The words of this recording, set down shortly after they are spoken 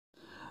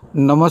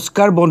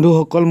নমস্কাৰ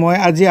বন্ধুসকল, মই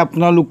আজি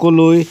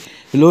আপোনালোকলৈ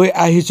লৈ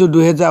আহিছোঁ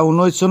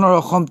 2019 চনৰ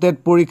অসম টেট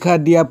পৰীক্ষা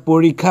দিয়া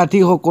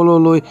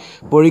পৰীক্ষাৰ্থীসকললৈ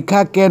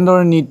পৰীক্ষা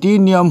কেন্দ্ৰৰ নীতি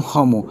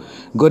নিয়মসমূহ।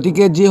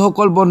 গতিকে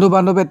যিসকল বন্ধু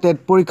বান্ধৱে টেট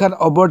পৰীক্ষাত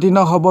অৱতীৰ্ণ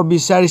হ'ব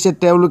বিচাৰিছে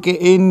তেওঁলোকে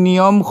এই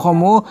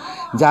নিয়মসমূহ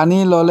জানি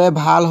ল'লে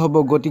ভাল হ'ব।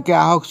 গতিকে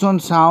আহকচোন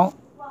চাওঁ।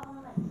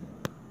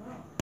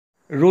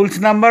 Rules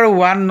number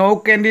 1. No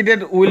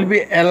candidate will be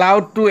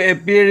allowed to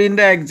appear in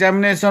the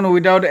examination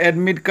without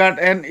admit card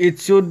and it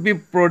should be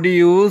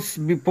produced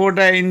before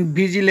the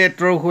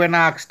invigilator when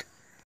asked.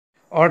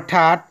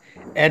 অৰ্থাৎ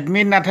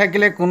এডমিট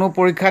নাথাকিলে কোনো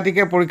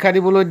পৰীক্ষাৰ্থীকে পৰীক্ষা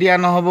দিবলৈ দিয়া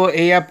নহ'ব।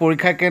 এয়া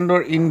পৰীক্ষা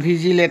কেন্দ্ৰৰ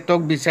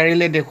ইনভিজিলেটৰক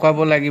বিচাৰিলে দেখুৱাব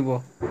লাগিব।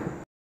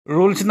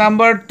 Rules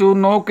number 2.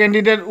 No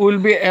candidate will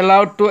be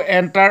allowed to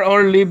enter or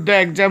leave the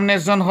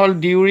examination hall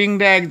during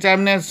the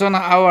examination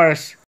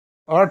hours.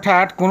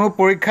 অৰ্থাৎ কোনো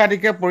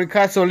পৰীক্ষাৰ্থীকে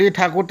পৰীক্ষা চলি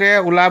থাকোঁতে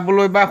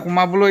ওলাবলৈ বা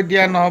সোমাবলৈ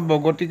দিয়া নহ'ব।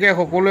 গতিকে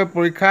সকলোৱে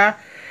পৰীক্ষা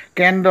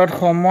কেন্দ্ৰত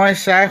সময়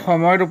চাই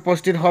সময়ত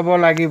উপস্থিত হ'ব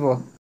লাগিব।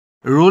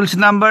 Rules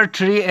number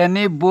 3.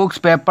 Any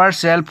books, paper,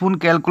 cell phone,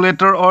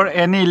 calculator or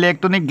any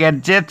electronic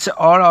gadgets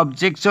or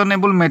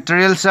objectionable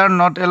materials are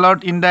not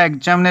allowed in the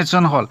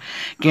examination hall.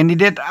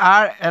 Candidates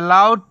are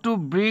allowed to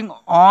bring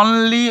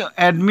only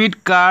admit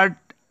card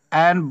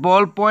and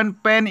ballpoint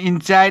pen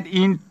inside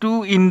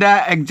in the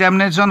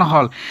examination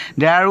hall.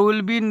 There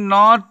will be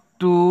not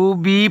to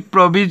be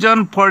provision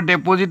for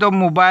deposit of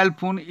mobile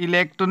phone,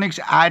 electronics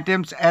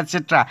items,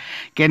 etc.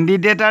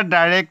 Candidates are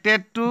directed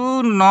to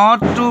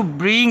not to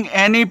bring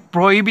any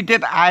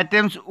prohibited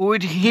items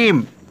with him.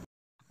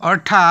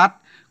 অৰ্থাৎ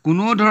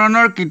কোনো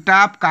ধৰণৰ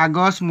কিতাপ,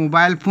 কাগজ,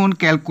 mobile phone,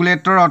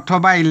 calculator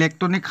অথবা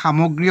electronic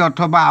সামগ্ৰী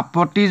অথবা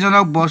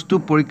আপত্তিজনক বস্তু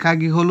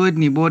পৰীক্ষাগৃহলৈ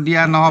নিব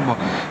দিয়া নহ'ব।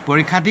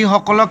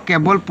 পৰীক্ষাৰ্থীসকলক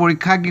কেৱল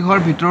পৰীক্ষাগৃহৰ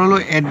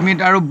ভিতৰলৈ এডমিট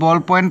আৰু বল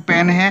পইণ্ট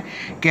পেনহে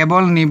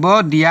কেৱল নিব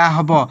দিয়া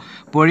হ'ব।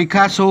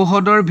 পৰীক্ষা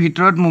চৌহদৰ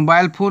ভিতৰত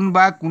মোবাইল ফোন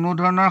বা কোনো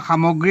ধৰণৰ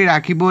সামগ্ৰী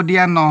ৰাখিব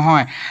দিয়া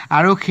নহয়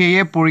আৰু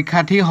সেয়ে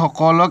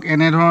পৰীক্ষাৰ্থীসকলক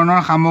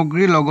এনেধৰণৰ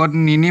সামগ্ৰী লগত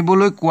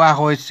নিনিবলৈ কোৱা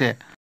হৈছে।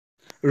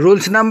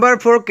 Rules number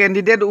 4.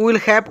 Candidate will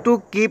have to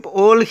keep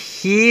all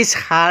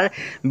his/her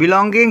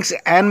belongings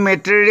and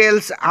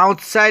materials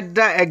outside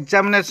the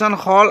examination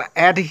hall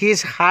at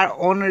his/her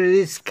own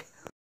risk.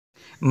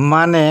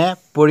 মানে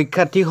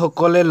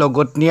পৰীক্ষাৰ্থীসকলে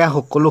লগত নিয়া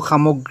সকলো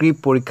সামগ্ৰী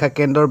পৰীক্ষা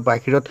কেন্দ্ৰৰ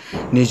বাহিৰত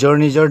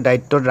নিজৰ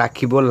দায়িত্বত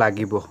ৰাখিব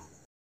লাগিব।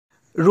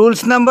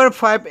 Rules number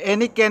 5.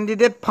 Any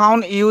candidate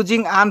found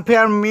using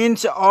unfair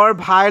means or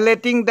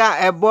violating the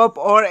above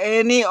or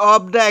any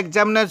of the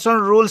examination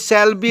rules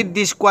shall be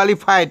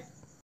disqualified.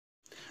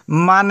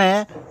 মানে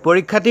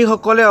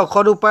পৰীক্ষাৰ্থীসকলে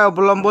অসৎ উপায়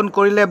অৱলম্বন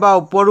কৰিলে বা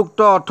উপৰোক্ত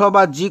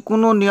অথবা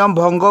যিকোনো নিয়ম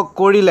ভংগ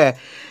কৰিলে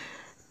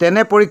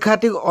তেনে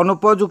পৰীক্ষাৰ্থীক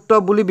অনুপযুক্ত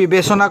বুলি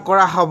বিবেচনা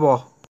কৰা হ'ব।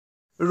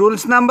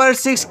 Rules number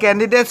 6.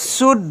 Candidates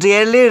should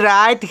daily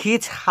write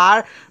his/her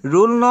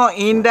rule no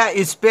in the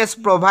space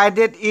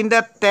provided in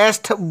the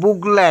test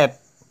booklet.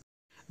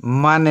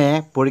 মানে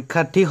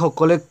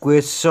পৰীক্ষাৰ্থীসকলে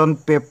কুৱেশ্যন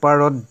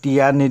পেপাৰত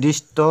দিয়া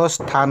নিৰ্দিষ্ট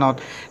স্থানত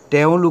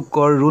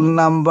তেওঁলোকৰ ৰুল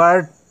নাম্বাৰ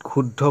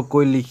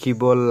শুদ্ধকৈ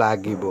লিখিব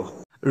লাগিব।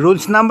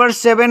 Rules number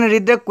 7.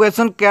 Read the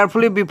question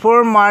carefully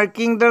before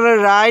marking the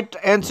right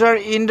answer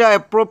in the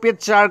appropriate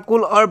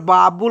circle or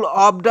bubble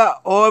of the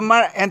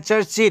OMR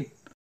answer sheet.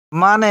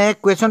 মানে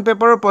কুৱেশ্যন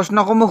পেপাৰৰ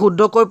প্ৰশ্নসমূহ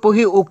শুদ্ধকৈ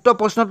পঢ়ি উক্ত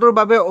প্ৰশ্নটোৰ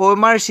বাবে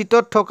OMR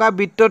শ্বীটত থকা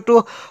বৃত্তটো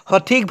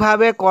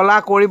সঠিকভাৱে কলা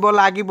কৰিব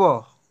লাগিব।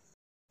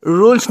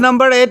 Rules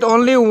number 8.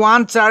 Only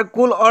one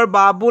circle or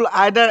bubble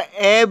either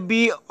A, B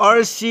or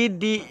C,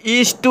 D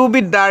is to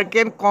be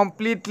darkened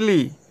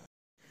completely.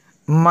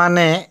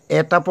 মানে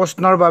এটা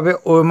প্ৰশ্নৰ বাবে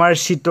OMR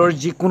শ্বীটৰ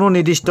যিকোনো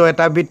নিৰ্দিষ্ট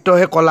এটা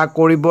বৃত্তহে কলা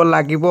কৰিব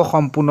লাগিব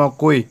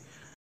সম্পূৰ্ণকৈ।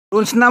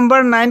 Rules number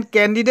 9.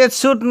 Candidates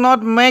should not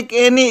make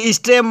any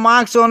stray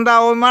marks on the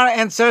OMR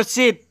answer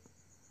sheet.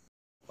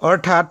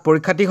 অৰ্থাৎ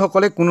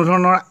পৰীক্ষাৰ্থীসকলে কোনো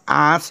ধৰণৰ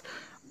আঁচ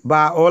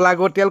বা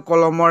অলাগতিয়াল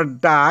কলমৰ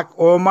দাগ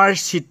OMR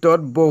শ্বীটত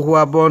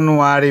বহুৱাব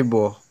নোৱাৰিব।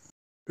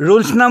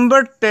 Rules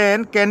number 10.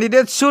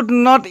 Candidates should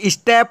not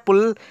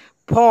staple,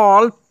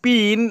 fold,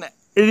 pin,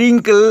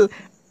 wrinkle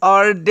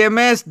or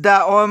damage the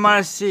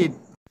OMR sheet.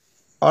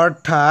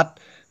 অৰ্থাৎ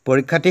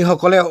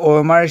পৰীক্ষাৰ্থীসকলে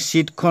OMR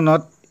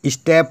শ্বীটখনত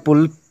ষ্টেপল,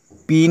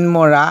 পিন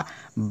মৰা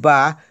বা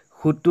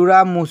সুতুৰা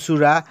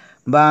মোচুৰা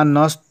বা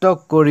নষ্ট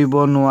কৰিব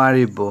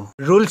নোৱাৰিব।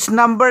 Rules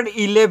number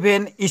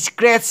 11.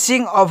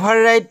 Scratching,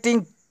 overwriting,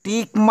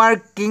 tick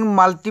marking,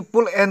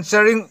 multiple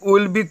answering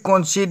will be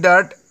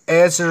considered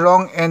as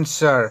wrong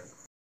answer.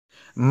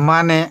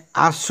 মানে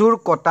আচুৰ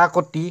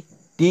কটাকটি,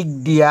 টিক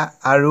দিয়া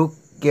আৰু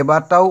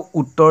কেইবাটাও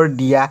উত্তৰ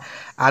দিয়া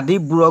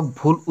আদিবোৰক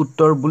ভুল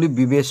উত্তৰ বুলি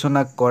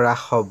বিবেচনা কৰা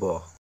হ'ব।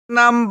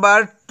 Number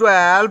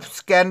 12.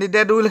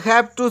 Candidate will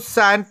have to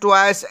sign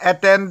twice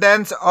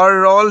attendance or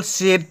roll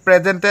sheet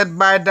presented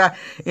by the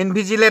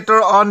invigilator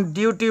on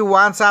duty,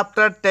 once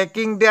after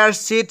taking their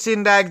seats in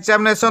the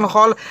examination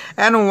hall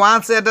and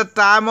once at the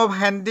time of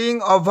handing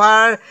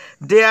over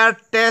their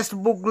test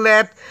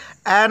booklet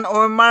and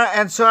OMR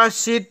answer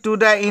sheet to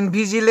the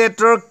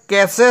invigilator.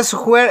 Cases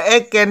where a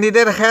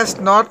candidate has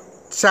not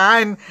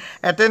signed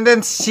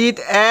attendance sheet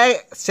a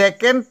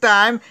second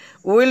time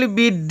will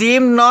be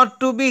deemed not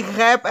to be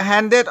have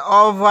handed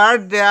over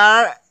their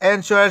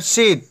answer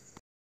sheet.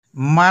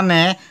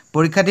 মানে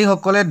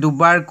পৰীক্ষাৰ্থীসকলে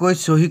দুবাৰকৈ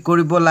চহী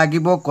কৰিব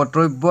লাগিব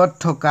কৰ্তব্যত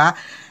থকা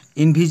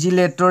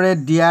ইনভিজিলেটৰে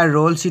দিয়া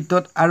roll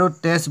শ্বীটত আৰু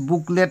test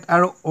booklet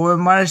আৰু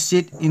OMR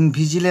শ্বীট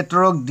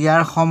ইনভিজিলেটৰক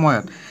দিয়াৰ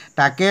সময়ত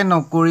তাকে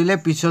নকৰিলে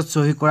পিছত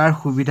চহী কৰাৰ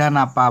সুবিধা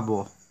নাপাব।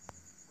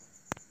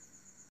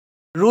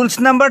 Rules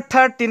number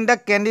 13, the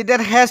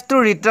candidate has to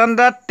return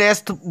the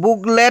test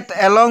booklet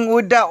along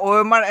with the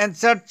OMR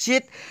answer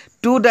sheet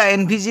to the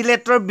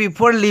invigilator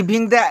before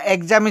leaving the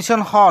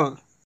examination hall.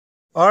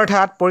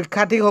 অৰ্থাৎ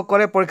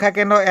পৰীক্ষাৰ্থীসকলে পৰীক্ষা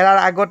কেন্দ্ৰ এৰাৰ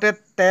আগতে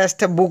টেষ্ট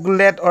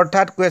বুকলেট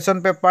অৰ্থাৎ কুৱেশ্যন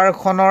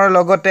পেপাৰখনৰ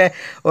লগতে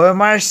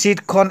OMR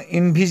শ্বীটখন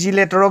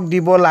ইনভিজিলেটৰক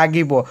দিব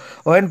লাগিব।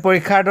 অইন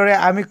পৰীক্ষাৰ দৰে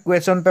আমি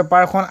কুৱেশ্যন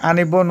পেপাৰখন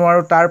আনিব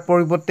নোৱাৰোঁ, তাৰ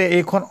পৰিৱৰ্তে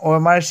এইখন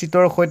OMR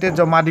শ্বীটৰ সৈতে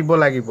জমা দিব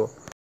লাগিব।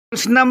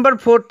 Rules number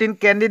 14,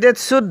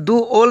 candidates should do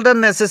all the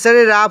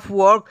necessary rough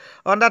work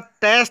on the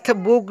test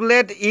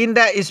booklet in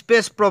the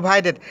space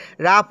provided.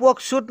 Rough work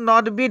should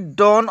not be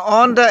done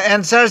on the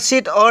answer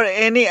sheet or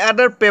any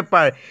other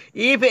paper.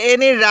 If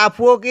any rough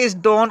work is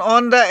done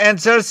on the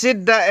answer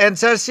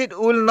sheet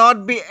will not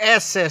be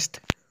assessed.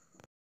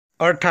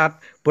 অৰ্থাৎ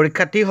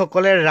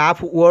পৰীক্ষাৰ্থীসকলে rough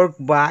work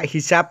বা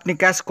হিচাপ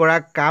নিকাচ কৰা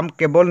কাম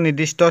কেৱল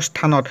নিৰ্দিষ্ট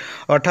স্থানত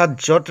অৰ্থাৎ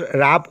য'ত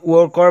ৰাফ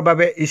ৱৰ্কৰ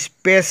বাবে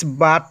স্পেচ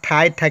বা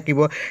ঠাই থাকিব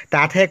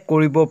তাতহে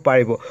কৰিব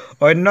পাৰিব।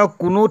 অন্য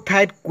কোনো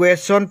ঠাইত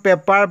কুৱেশ্যন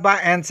পেপাৰ বা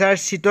এনচাৰ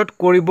শ্বীটত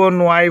কৰিব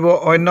নোৱাৰিব,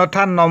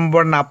 অন্যথা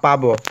নম্বৰ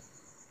নাপাব।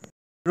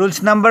 Rules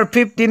number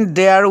 15,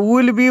 there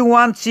will be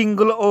one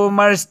single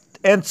OMR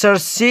answer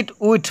sheet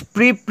with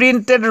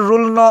pre-printed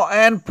rule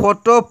and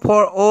photo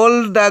for all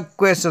the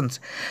questions.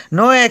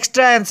 No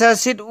extra answer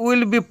sheet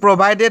will be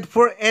provided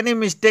for any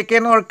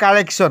mistaken or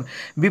correction.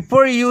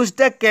 Before use,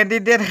 the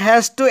candidate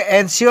has to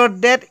ensure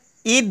that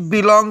it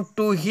belongs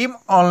to him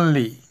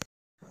only.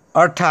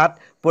 অৰ্থাৎ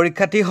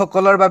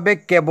পৰীক্ষাৰ্থীসকলৰ বাবে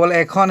কেৱল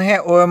এখনহে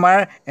OMR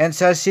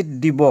answer sheet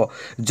দিব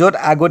য'ত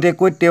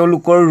আগতীয়াকৈ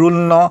তেওঁলোকৰ rule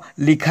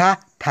লিখা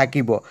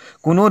থাকিব।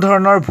 কোনো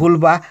ধৰণৰ ভুল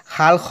বা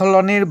সাল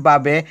সলনিৰ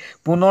বাবে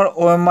পুনৰ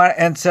OMR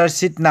এনচাৰ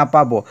শ্বীট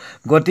নাপাব।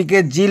 গতিকে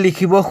যি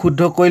লিখিব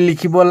শুদ্ধকৈ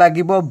লিখিব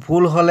লাগিব,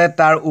 ভুল হ'লে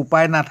তাৰ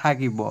উপায়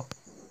নাথাকিব।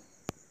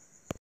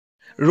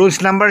 Rules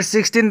number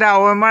 16, the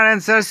OMR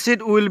answer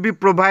sheet will be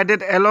provided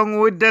along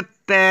with the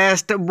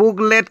test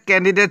booklet.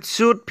 Candidates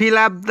should fill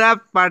up the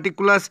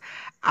particulars,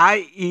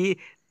 i.e.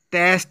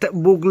 test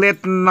booklet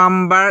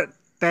number,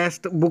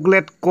 test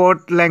booklet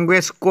code,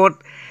 language code,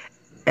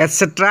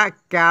 etc.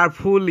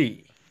 carefully.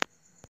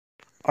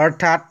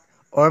 অৰ্থাৎ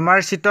OMR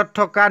শ্বীটত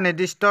থকা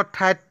নিৰ্দিষ্ট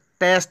ঠাইত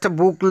test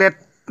booklet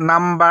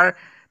number,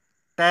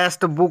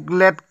 test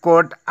booklet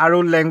code আৰু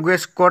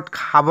language code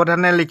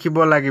সাৱধানে লিখিব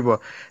লাগিব।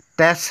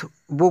 Test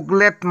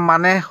booklet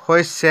মানে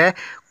হৈছে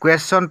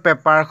কুৱেশ্যন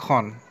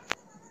পেপাৰখন।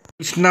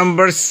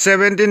 Number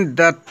 17,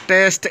 the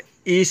test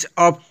is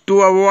of 2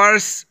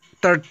 hours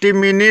 30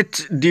 minutes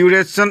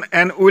duration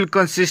and will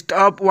consist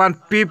of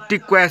 150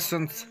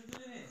 questions.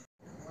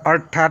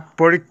 অৰ্থাৎ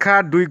পৰীক্ষা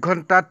 2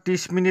 ঘণ্টা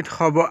 30 মিনিট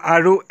হ'ব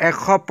আৰু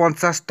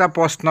 150টা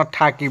প্ৰশ্ন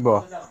থাকিব।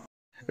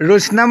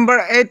 Rules number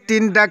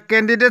 18, the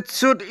candidate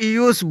should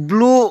use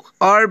blue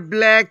or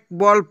black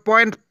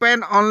ballpoint pen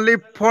only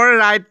for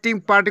writing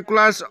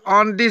particulars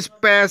on this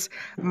page,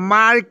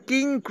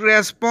 marking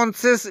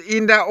responses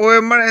in the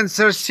OMR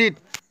answer sheet.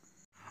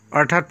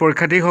 অৰ্থাৎ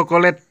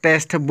পৰীক্ষাৰ্থীসকলে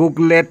test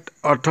booklet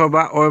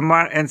অথবা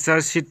OMR answer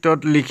শ্বীটত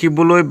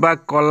লিখিবলৈ বা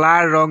কলা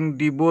ৰং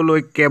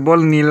দিবলৈ কেৱল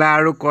নীলা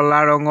আৰু কলা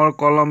ৰঙৰ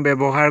কলম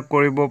ব্যৱহাৰ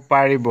কৰিব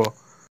পাৰিব।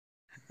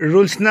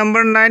 Rules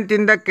number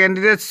 19, the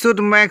candidate should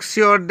make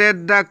sure that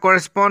the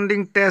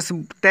corresponding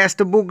test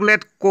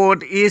booklet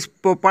code is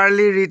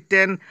properly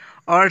written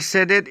or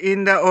shaded in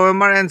the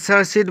OMR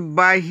answer sheet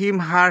by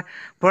him/her.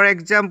 For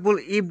example,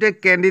 if the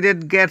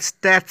candidate gets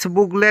test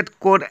booklet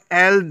code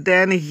L,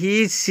 then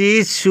he/she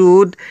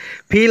should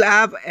fill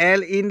up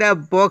L in the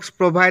box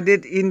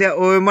provided in the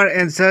OMR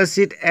answer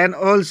sheet and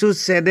also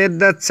shaded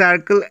the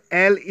circle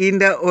L in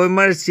the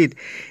OMR sheet.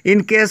 In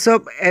case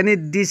of any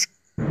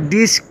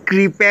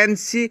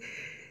discrepancy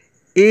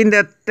in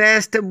the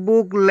test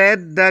booklet,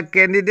 the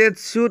candidate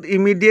should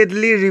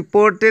immediately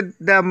report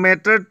the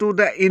matter to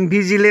the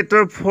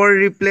invigilator for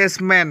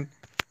replacement.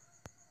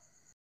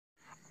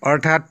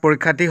 অৰ্থাৎ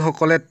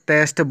পৰীক্ষাৰ্থীসকলে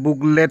test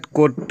booklet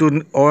কোডটো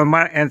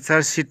OMR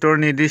answer শ্বীটৰ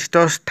নিৰ্দিষ্ট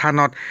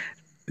স্থানত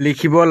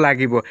লিখিব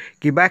লাগিব।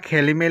 কিবা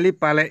খেলিমেলি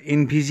পালে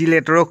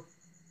ইনভিজিলেটৰক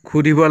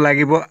সুধিব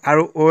লাগিব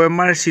আৰু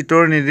OMR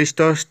শ্বীটৰ নিৰ্দিষ্ট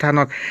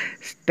স্থানত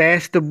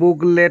টেষ্ট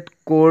বুকলেট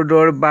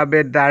কোডৰ বাবে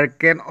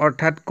ডাৰ্কেন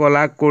অৰ্থাৎ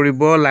কলা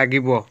কৰিব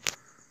লাগিব।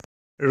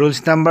 Rules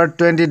number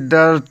 20,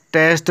 the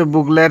test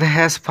booklet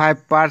has 5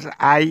 parts,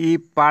 i.e.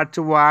 parts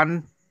 1,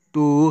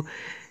 2,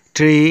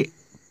 3,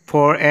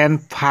 4 and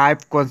 5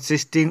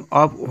 consisting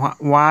of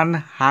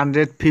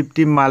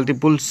 150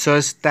 multiple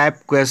choice type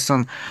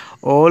questions,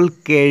 all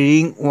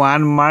carrying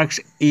 1 marks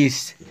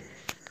each.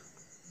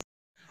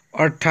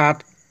 অৰ্থাৎ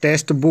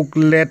টেষ্ট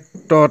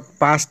বুকলেটত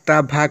 5টা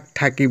ভাগ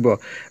থাকিব।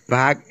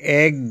 ভাগ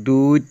 1,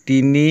 2,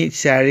 3,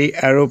 4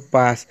 আৰু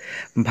 5।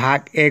 ভাগ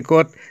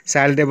 1ত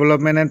চাইল্ড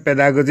ডেভেলপমেণ্ট এণ্ড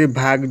পেডাগজি,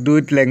 ভাগ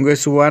 2ত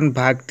লেংগুৱেজ 1,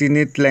 ভাগ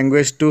 3ত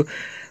লেংগুৱেজ 2,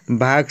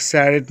 ভাগ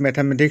 4ত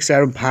মেথামেটিক্স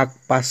আৰু ভাগ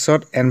 5ত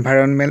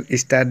এনভাইৰনমেণ্ট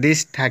ষ্টাডিজ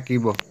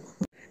থাকিব।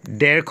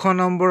 150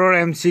 নম্বৰৰ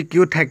MCQ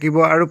থাকিব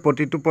আৰু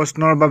প্ৰতিটো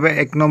প্ৰশ্নৰ বাবে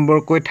 1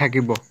 নম্বৰকৈ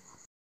থাকিব।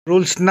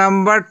 Rules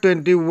number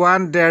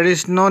 21, there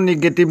is no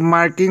negative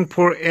marking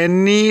for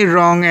any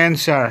wrong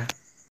answer.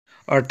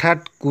 অৰ্থাৎ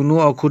কোনো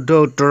অশুদ্ধ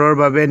উত্তৰৰ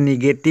বাবে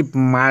নিগেটিভ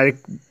মাৰ্ক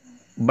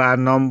বা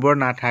নম্বৰ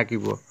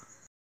নাথাকিব।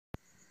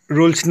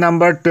 Rules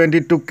number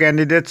 22,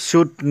 candidates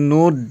should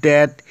note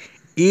that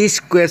each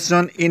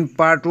question in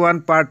part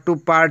 1, part 2,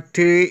 part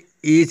 3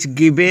 is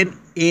given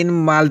in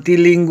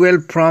multilingual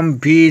from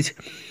which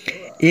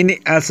in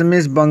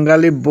Assamese,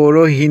 Bengali,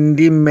 Bodo,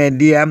 Hindi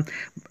medium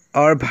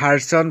or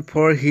version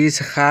for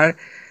his/her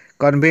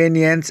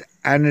convenience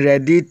and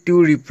ready to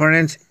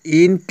reference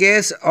in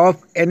case of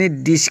any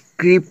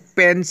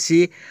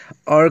discrepancy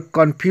or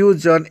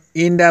confusion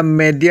in the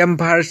medium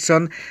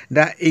version.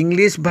 The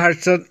English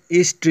version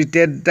is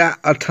treated the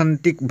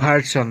authentic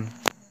version.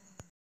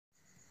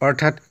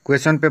 অৰ্থাৎ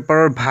question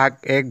পেপাৰৰ ভাগ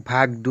 1,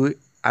 ভাগ 2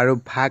 আৰু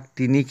ভাগ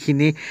 3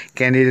 খিনি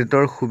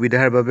কেণ্ডিডেটৰ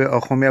সুবিধাৰ বাবে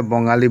অসমীয়া,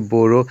 বঙালী,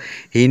 বড়ো,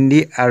 হিন্দী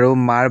আৰু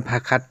মাৰ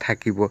ভাষাত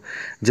থাকিব।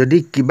 যদি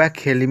কিবা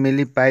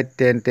খেলিমেলি পায়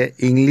তেন্তে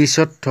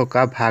ইংলিছত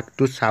থকা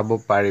ভাগটো চাব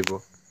পাৰিব।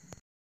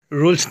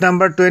 Rules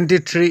number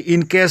 23,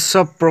 in case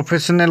of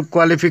professional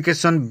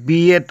qualification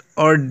B.Ed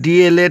or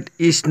D.LEd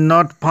is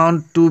not found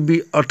to be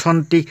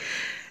authentic,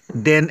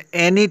 then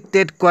any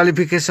TET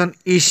qualification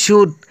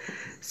issued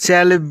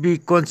shall be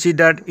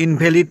considered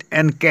invalid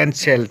and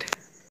cancelled.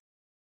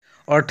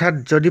 অৰ্থাৎ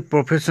যদি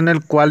প্ৰফেশ্যনেল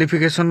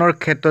কোৱালিফিকেশ্যনৰ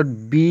ক্ষেত্ৰত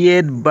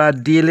B.Ed বা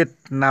D.LEd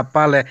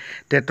নাপালে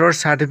টেটৰ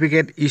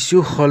চাৰ্টিফিকেট ইছ্যু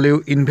হ'লেও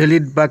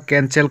invalid বা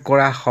cancel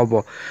কৰা হ'ব।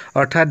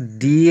 অৰ্থাৎ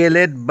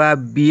D.LEd বা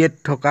B.Ed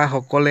থকা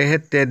সকলেহে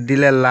টেট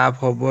দিলে লাভ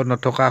হ'ব,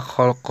 নথকা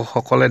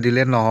সকলে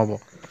দিলে নহ'ব।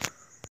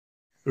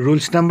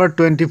 Rules number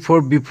 24,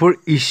 before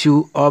issue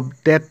of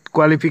TET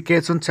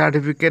qualification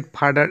certificate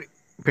further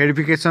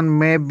verification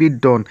may be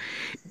done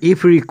if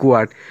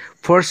required.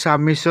 For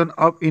submission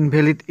of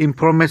invalid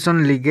information,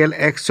 legal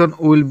action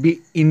will be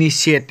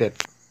initiated.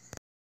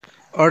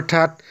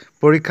 অৰ্থাৎ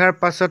পৰীক্ষাৰ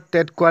পাছত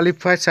টেট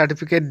কোৱালিফাই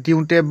চাৰ্টিফিকেট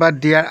দিওঁতে বা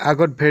দিয়াৰ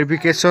আগত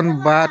ভেৰিফিকেশ্যন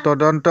বা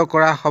তদন্ত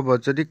কৰা হ'ব।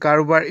 যদি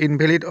কাৰোবাৰ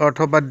ইনভেলিড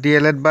অথবা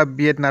D.LEd বা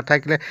B.Ed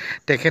নাথাকিলে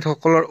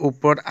তেখেতসকলৰ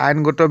ওপৰত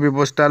আইনগত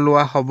ব্যৱস্থা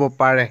লোৱা হ'ব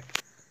পাৰে।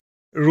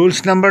 Rules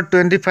number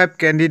 25,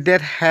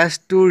 candidate has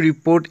to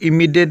report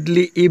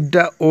immediately if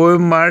the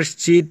OMR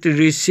sheet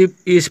received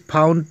is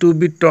found to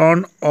be torn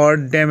or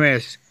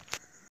damaged.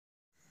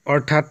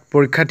 অৰ্থাৎ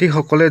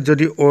পৰীক্ষাৰ্থীসকলে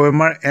যদি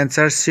OMR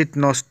এনচাৰ শ্বীট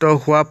নষ্ট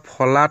হোৱা,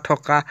 ফলা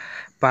থকা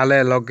পালে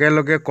লগে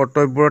লগে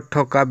কৰ্তব্যৰত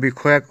থকা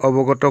বিষয়াক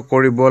অৱগত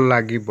কৰিব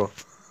লাগিব।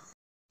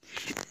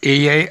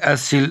 এয়াই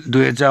আছিল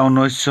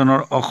 2019 চনৰ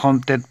অসম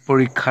টেট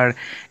পৰীক্ষাৰ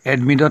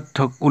এডমিটত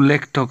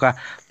উল্লেখ থকা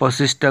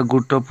 25টা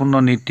গুৰুত্বপূৰ্ণ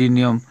নীতি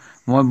নিয়ম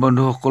মই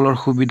বন্ধুসকলৰ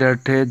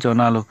সুবিধাৰ্থে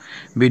জনালোঁ।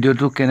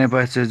 ভিডিঅ'টো কেনে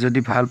পাইছে? যদি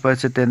ভাল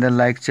পাইছে তেন্তে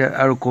লাইক, শ্বেয়াৰ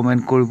আৰু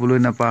কমেণ্ট কৰিবলৈ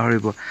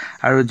নাপাহৰিব।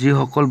 আৰু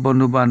যিসকল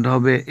বন্ধু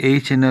বান্ধৱে এই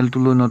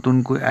চেনেলটোলৈ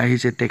নতুনকৈ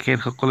আহিছে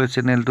তেখেতসকলে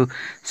চেনেলটো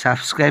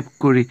ছাবস্ক্ৰাইব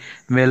কৰি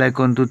বেল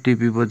আইকনটো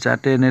টিপিব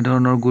যাতে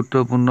এনেধৰণৰ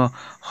গুৰুত্বপূৰ্ণ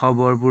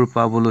খবৰবোৰ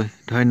পাবলৈ।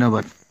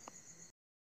 ধন্যবাদ।